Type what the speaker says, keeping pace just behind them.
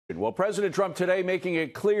Well, President Trump today making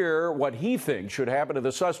it clear what he thinks should happen to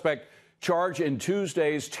the suspect charged in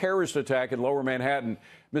Tuesday's terrorist attack in Lower Manhattan.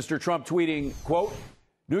 Mr. Trump tweeting, quote,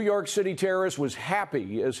 New York City terrorist was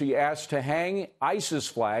happy as he asked to hang ISIS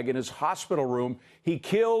flag in his hospital room. He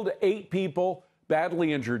killed 8 people,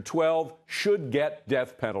 badly injured 12, should get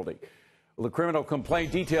death penalty. Well, the criminal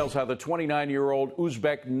complaint details how the 29-year-old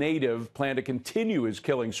Uzbek native planned to continue his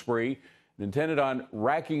killing spree and intended on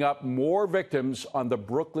racking up more victims on the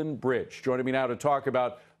Brooklyn Bridge. Joining me now to talk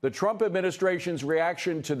about the Trump administration's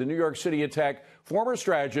reaction to the New York City attack, former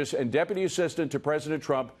strategist and deputy assistant to President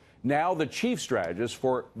Trump, now the chief strategist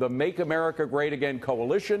for the Make America Great Again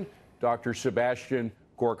Coalition, Dr. Sebastian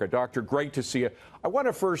Gorka. Doctor, great to see you. I want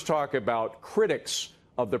to first talk about critics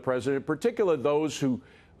of the president, particularly those who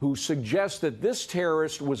suggest that this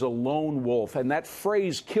terrorist was a lone wolf. And that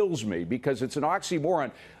phrase kills me because it's an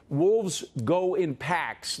oxymoron. Wolves go in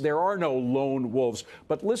packs. There are no lone wolves.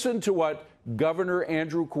 But listen to what Governor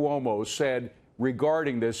Andrew Cuomo said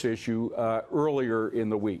regarding this issue earlier in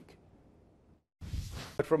the week.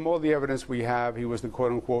 But from all the evidence we have, he was the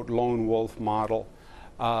quote-unquote lone wolf model.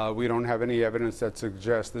 We don't have any evidence that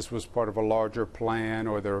suggests this was part of a larger plan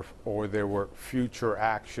or there were future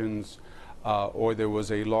actions or there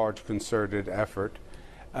was a large concerted effort.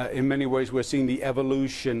 In many ways, we're seeing the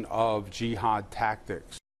evolution of jihad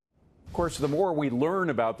tactics. Of course, the more we learn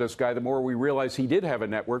about this guy, the more we realize he did have a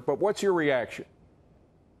network. But what's your reaction?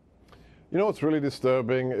 You know what's really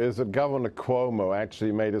disturbing is that Governor Cuomo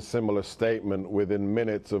actually made a similar statement within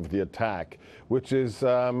minutes of the attack, which is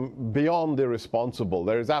beyond irresponsible.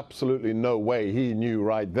 There is absolutely no way he knew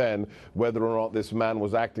right then whether or not this man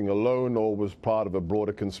was acting alone or was part of a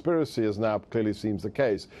broader conspiracy, as now clearly seems the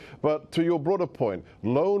case. But to your broader point,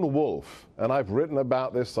 lone wolf, and I've written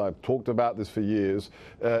about this, I've talked about this for years,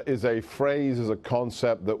 is a phrase, is a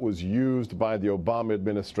concept that was used by the Obama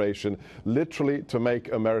administration literally to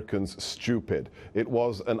make Americans stupid. It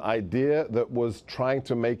was an idea that was trying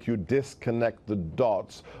to make you disconnect the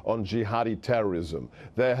dots on jihadi terrorism.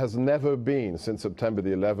 There has never been, since September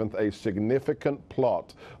the 11th, a significant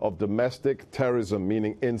plot of domestic terrorism,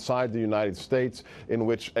 meaning inside the United States, in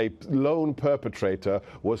which a lone perpetrator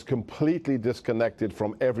was completely disconnected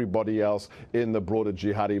from everybody else in the broader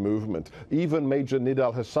jihadi movement. Even Major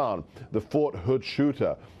Nidal Hassan, the Fort Hood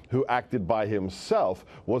shooter, who acted by himself,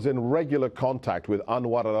 was in regular contact with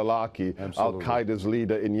Anwar al-Awlaki, al-Qaeda's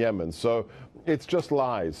leader in Yemen. So it's just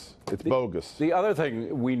lies. It's bogus. The other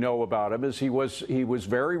thing we know about him is he was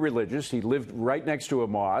very religious. He lived right next to a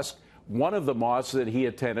mosque. One of the mosques that he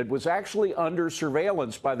attended was actually under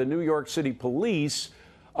surveillance by the New York City police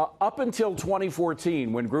up until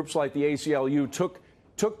 2014, when groups like the ACLU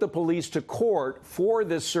took the police to court for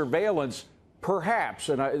this surveillance. Perhaps,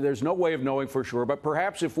 and there's no way of knowing for sure, but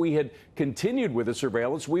perhaps if we had continued with the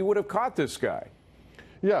surveillance, we would have caught this guy.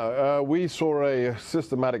 Yeah, we saw a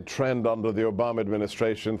systematic trend under the Obama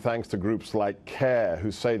administration, thanks to groups like CARE,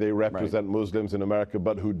 who say they represent Muslims in America,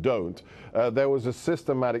 but who don't. There was a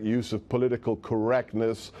systematic use of political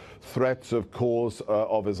correctness, threats of cause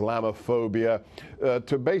of Islamophobia,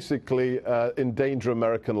 to basically endanger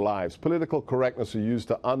American lives. Political correctness is used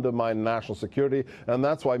to undermine national security, and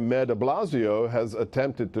that's why Mayor de Blasio has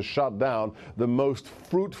attempted to shut down the most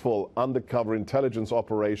fruitful undercover intelligence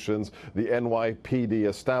operations the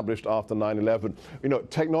NYPD established after 9/11. You know,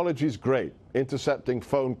 technology is great. Intercepting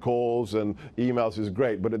phone calls and emails is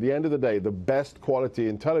great, but at the end of the day, the best quality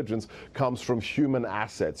intelligence comes from human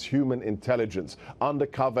assets, human intelligence,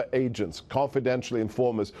 undercover agents, confidential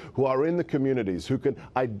informers who are in the communities, who can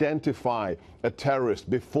identify a terrorist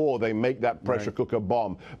before they make that pressure cooker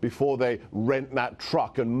bomb, before they rent that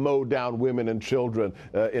truck and mow down women and children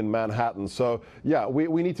in Manhattan. So yeah,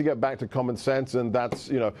 we need to get back to common sense, and that's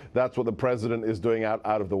what the president is doing out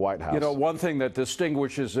of the White House. You know, one thing that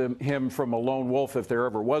distinguishes him from a lone wolf, if there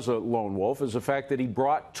ever was a lone wolf, is the fact that he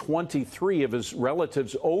brought 23 of his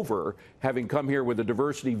relatives over, having come here with a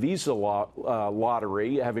diversity visa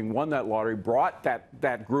lottery, having won that lottery, brought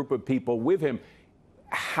that group of people with him.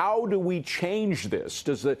 How do we change this?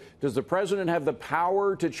 Does the president have the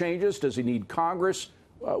power to change this? Does he need Congress?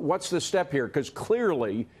 What's the step here? Because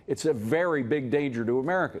clearly it's a very big danger to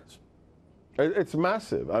Americans. It's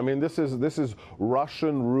massive. I mean, this is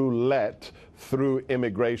Russian roulette through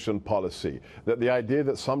immigration policy. That the idea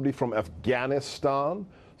that somebody from Afghanistan,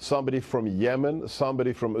 somebody from Yemen,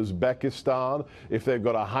 somebody from Uzbekistan, if they've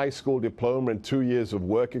got a high school diploma and 2 years of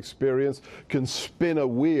work experience, can spin a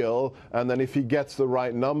wheel, and then if he gets the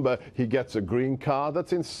right number, he gets a green card.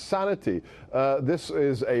 That's insanity. This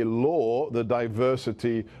is a law, the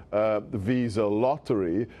diversity visa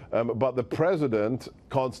lottery, but the president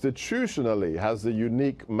constitutionally has the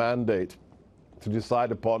unique mandate to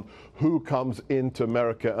decide upon who comes into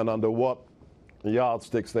America and under what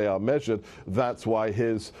yardsticks they are measured. That's why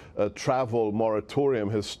his travel moratorium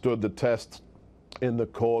has stood the test in the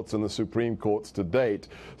courts and the Supreme Courts to date.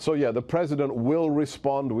 So yeah, the president will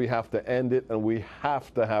respond. We have to end it, and we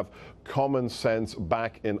have to have common sense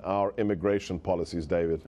back in our immigration policies, David.